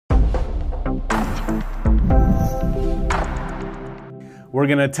We're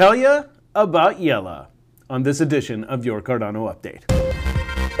going to tell you about Yella on this edition of your Cardano Update.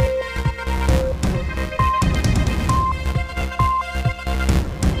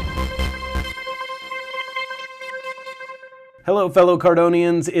 Hello, fellow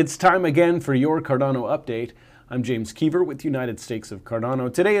Cardonians. It's time again for your Cardano Update. I'm James Keever with United Stakes of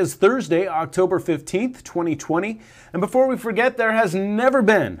Cardano. Today is Thursday, October 15th, 2020. And before we forget, there has never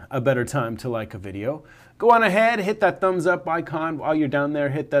been a better time to like a video. Go on ahead, hit that thumbs up icon while you're down there,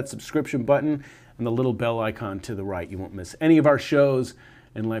 hit that subscription button and the little bell icon to the right. You won't miss any of our shows,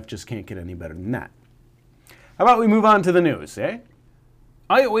 and life just can't get any better than that. How about we move on to the news, eh?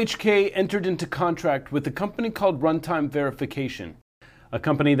 IOHK entered into contract with a company called Runtime Verification, a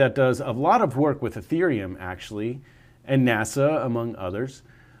company that does a lot of work with Ethereum, actually, and NASA, among others.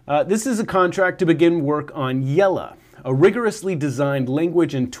 This is a contract to begin work on Yella, a rigorously designed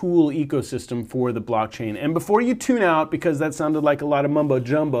language and tool ecosystem for the blockchain. And before you tune out, because that sounded like a lot of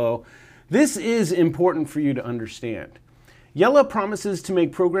mumbo-jumbo, this is important for you to understand. Yella promises to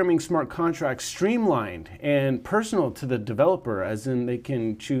make programming smart contracts streamlined and personal to the developer, as in they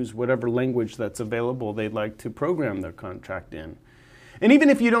can choose whatever language that's available they'd like to program their contract in. And even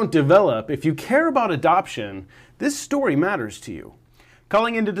if you don't develop, if you care about adoption, this story matters to you.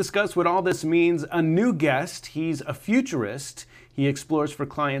 Calling in to discuss what all this means, a new guest. He's a futurist. He explores for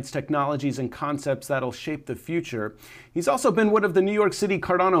clients technologies and concepts that'll shape the future. He's also been one of the New York City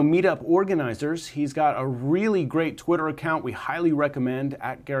Cardano meetup organizers. He's got a really great Twitter account we highly recommend,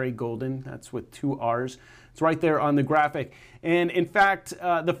 @GaryGolden. That's with 2 R's. It's right there on the graphic. And in fact,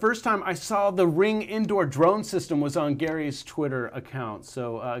 the first time I saw the Ring indoor drone system was on Gary's Twitter account.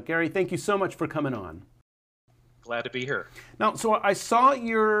 So Gary, thank you so much for coming on. Glad to be here. Now, so I saw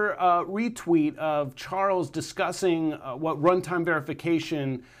your retweet of Charles discussing what runtime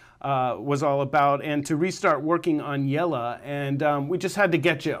verification was all about and to restart working on Yella, and we just had to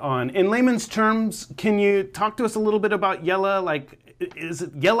get you on. In layman's terms, can you talk to us a little bit about Yella? Like, is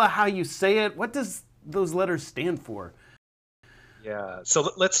it Yella how you say it? What does those letters stand for? Yeah,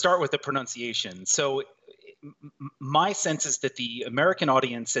 so let's start with the pronunciation. So my sense is that the American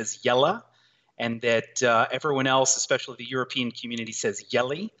audience says Yella, and that everyone else, especially the European community, says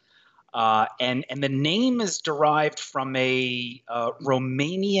Yelly. And the name is derived from a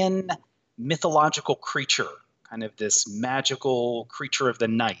Romanian mythological creature, kind of this magical creature of the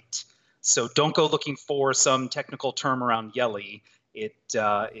night. So don't go looking for some technical term around Yelly.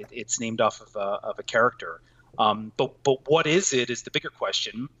 It's named off of a character. But what is it is the bigger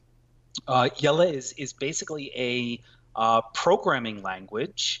question. Yella is basically a programming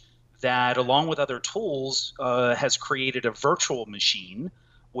language that, along with other tools, has created a virtual machine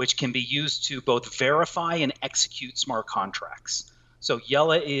which can be used to both verify and execute smart contracts. So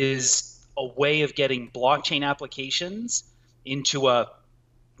Yella is a way of getting blockchain applications into a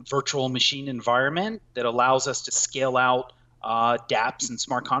virtual machine environment that allows us to scale out dApps and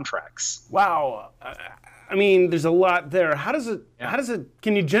smart contracts. Wow. I mean, there's a lot there. How does it,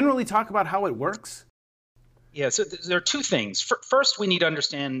 can you generally talk about how it works? Yeah, so there are two things. First, we need to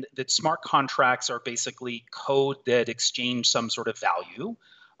understand that smart contracts are basically code that exchange some sort of value.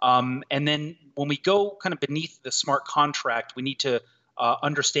 And then when we go kind of beneath the smart contract, we need to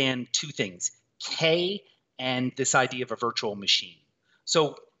understand two things, K and this idea of a virtual machine.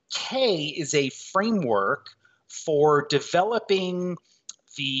 So K is a framework for developing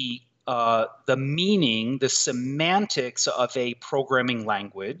the meaning, the semantics of a programming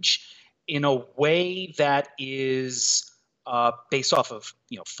language in a way that is based off of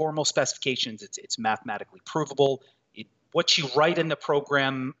formal specifications. It's mathematically provable. What you write in the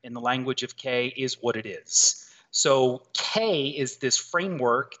program in the language of K is what it is. So K is this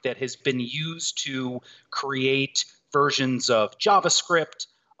framework that has been used to create versions of JavaScript,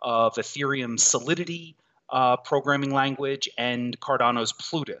 of Ethereum Solidity programming language, and Cardano's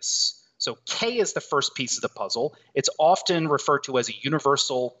Plutus. So K is the first piece of the puzzle. It's often referred to as a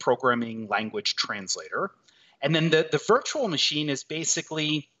universal programming language translator. And then the virtual machine is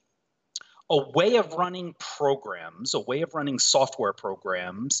basically a way of running programs, a way of running software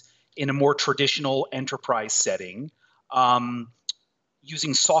programs in a more traditional enterprise setting,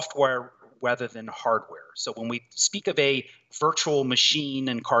 using software rather than hardware. So when we speak of a virtual machine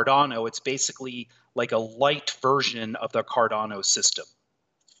in Cardano, it's basically like a light version of the Cardano system.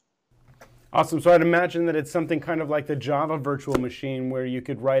 Awesome. So I'd imagine that it's something kind of like the Java virtual machine where you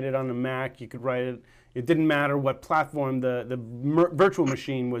could write it on a Mac, you could write it, it didn't matter what platform, the virtual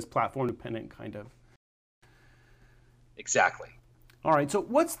machine was platform dependent, kind of. Exactly. All right, so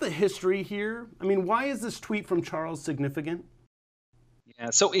what's the history here? I mean, why is this tweet from Charles significant? Yeah,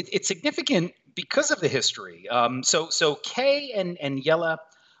 so it's significant because of the history. So K and Yella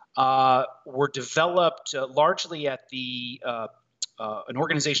were developed largely at an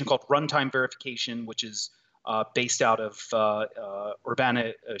organization called Runtime Verification, which is based out of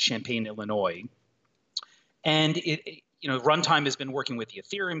Urbana-Champaign, Illinois. And Runtime has been working with the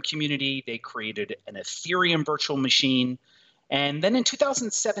Ethereum community. They created an Ethereum virtual machine. And then in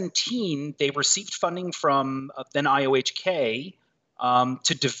 2017, they received funding from then IOHK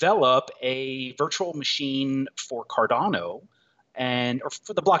to develop a virtual machine for Cardano, or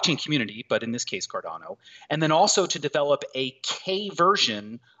for the blockchain community, but in this case, Cardano, and then also to develop a K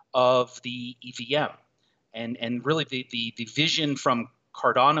version of the EVM. And really the vision from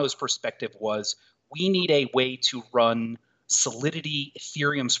Cardano's perspective was, we need a way to run Solidity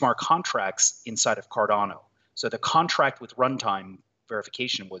Ethereum smart contracts inside of Cardano. So the contract with runtime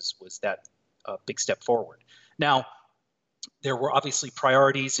verification was that big step forward. Now, there were obviously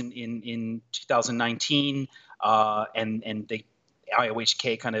priorities in 2019, and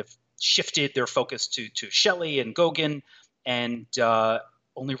IOHK kind of shifted their focus to Shelley and Goguen, and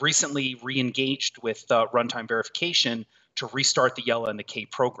only recently re-engaged with runtime verification to restart the Yella and the K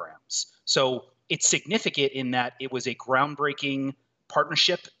programs. So it's significant in that it was a groundbreaking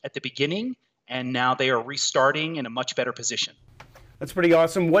partnership at the beginning, and now they are restarting in a much better position. That's pretty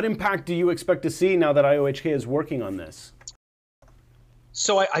awesome. What impact do you expect to see now that IOHK is working on this?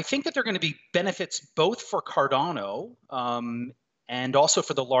 So I think that there are going to be benefits both for Cardano and also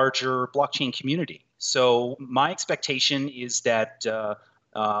for the larger blockchain community. So my expectation is that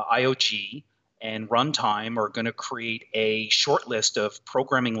IOG and Runtime are going to create a short list of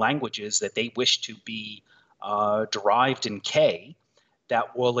programming languages that they wish to be derived in K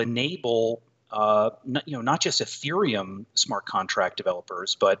that will enable not just Ethereum smart contract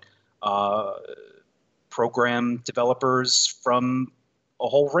developers, but program developers from a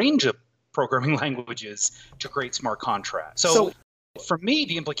whole range of programming languages to create smart contracts. So for me,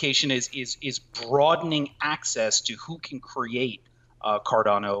 the implication is broadening access to who can create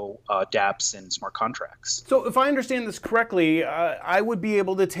Cardano dApps and smart contracts. So if I understand this correctly, I would be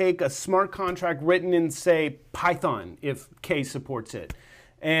able to take a smart contract written in, say, Python, if K supports it,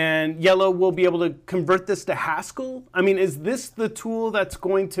 and Yella will be able to convert this to Haskell? I mean, is this the tool that's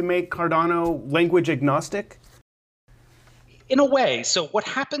going to make Cardano language agnostic? In a way. So what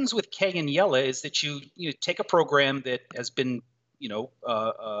happens with K and Yella is that you take a program that has been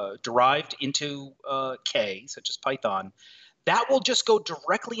derived into K, such as Python, that will just go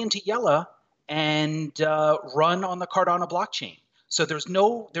directly into Yella and run on the Cardano blockchain. So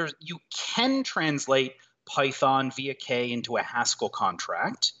you can translate Python via K into a Haskell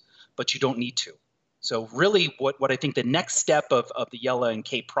contract, but you don't need to. So really what I think the next step of the Yella and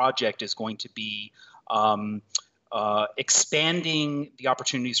K project is going to be expanding the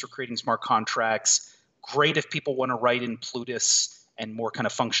opportunities for creating smart contracts. Great if people want to write in Plutus and more kind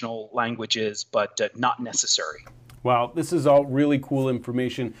of functional languages, but not necessary. Wow, this is all really cool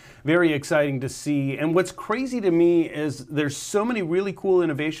information. Very exciting to see. And what's crazy to me is there's so many really cool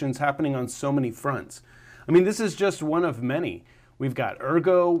innovations happening on so many fronts. I mean, this is just one of many. We've got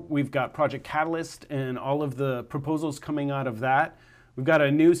Ergo, we've got Project Catalyst and all of the proposals coming out of that. We've got a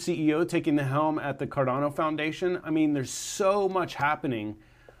new CEO taking the helm at the Cardano Foundation. I mean, there's so much happening.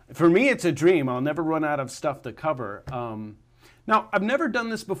 For me, it's a dream. I'll never run out of stuff to cover. Now, I've never done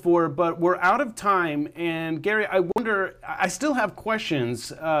this before, but we're out of time. And Gary, I wonder, I still have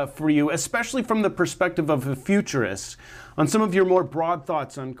questions for you, especially from the perspective of a futurist, on some of your more broad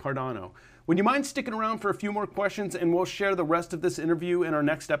thoughts on Cardano. Would you mind sticking around for a few more questions, and we'll share the rest of this interview in our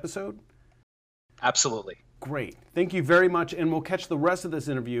next episode? Absolutely. Great. Thank you very much, and we'll catch the rest of this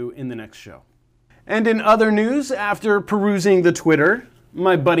interview in the next show. And in other news, after perusing the Twitter,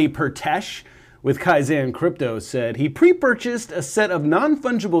 my buddy Pertesh with Kaizen Crypto said he pre-purchased a set of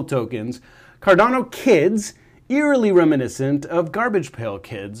non-fungible tokens, Cardano Kids, eerily reminiscent of Garbage Pail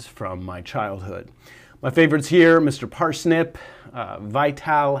Kids from my childhood. My favorites here, Mr. Parsnip,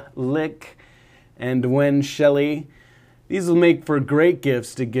 Vital Lick, and Dwayne Shelley. These will make for great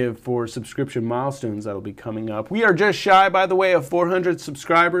gifts to give for subscription milestones that'll be coming up. We are just shy, by the way, of 400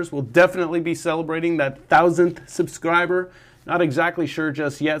 subscribers. We'll definitely be celebrating that 1,000th subscriber. Not exactly sure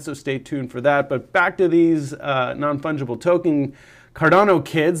just yet, so stay tuned for that. But back to these non-fungible token Cardano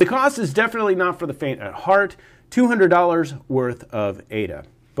Kids. The cost is definitely not for the faint at heart. $200 worth of ADA.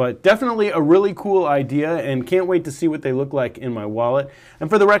 But definitely a really cool idea, and can't wait to see what they look like in my wallet. And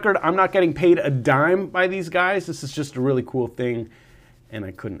for the record, I'm not getting paid a dime by these guys. This is just a really cool thing, and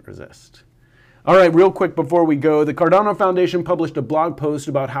I couldn't resist. All right, real quick before we go, the Cardano Foundation published a blog post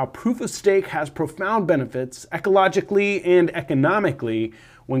about how proof of stake has profound benefits ecologically and economically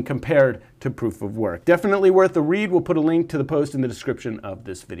when compared to proof of work. Definitely worth a read. We'll put a link to the post in the description of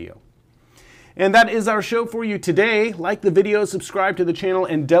this video. And that is our show for you today. Like the video, subscribe to the channel,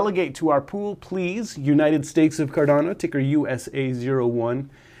 and delegate to our pool, please. United Stakes of Cardano, ticker USA01.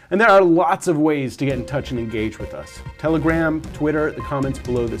 And there are lots of ways to get in touch and engage with us. Telegram, Twitter, the comments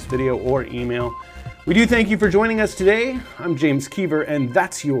below this video, or email. We do thank you for joining us today. I'm James Keever, and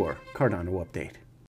that's your Cardano Update.